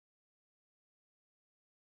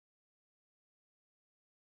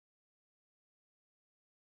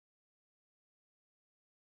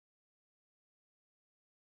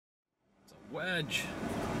Wedge.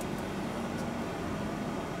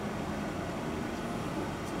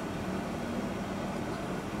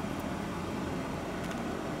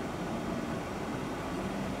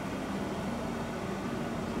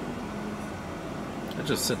 It's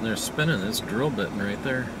just sitting there spinning this drill bit right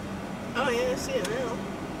there. Oh yeah, I see it now.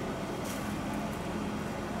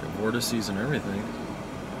 The vortices and everything.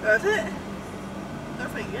 That's it? I don't know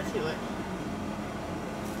if I can get to it.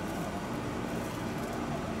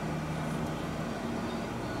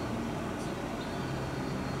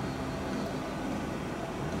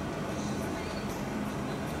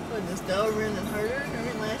 What, this dull running harder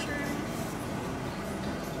every lasher?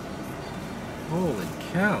 Holy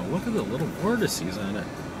cow, look at the little vortices on it.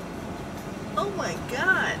 Oh my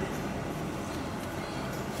god!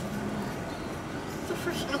 It's a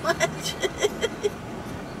freaking ledge!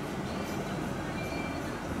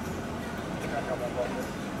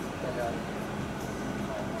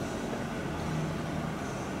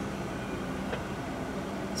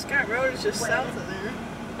 Scott Road is just south of there.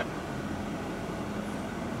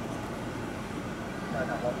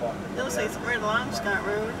 It looks like it's right along Scott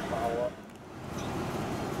Road.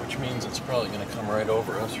 Which means it's probably going to come right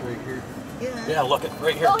over us right here. Yeah. Yeah, look it,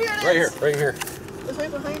 right here. Oh, here it right is. here, right here. It's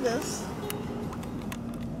right behind us.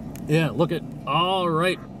 Yeah, look it. All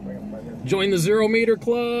right. Join the 0 meter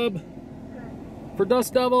club for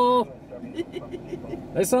Dust Devil.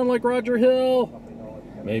 I sound like Roger Hill.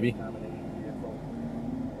 Maybe.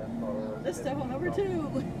 Dust Devil number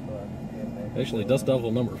 2. Actually, Dust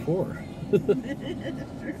Devil number 4.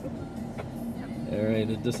 All right,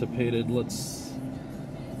 it dissipated. Let's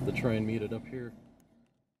try and meet it up here.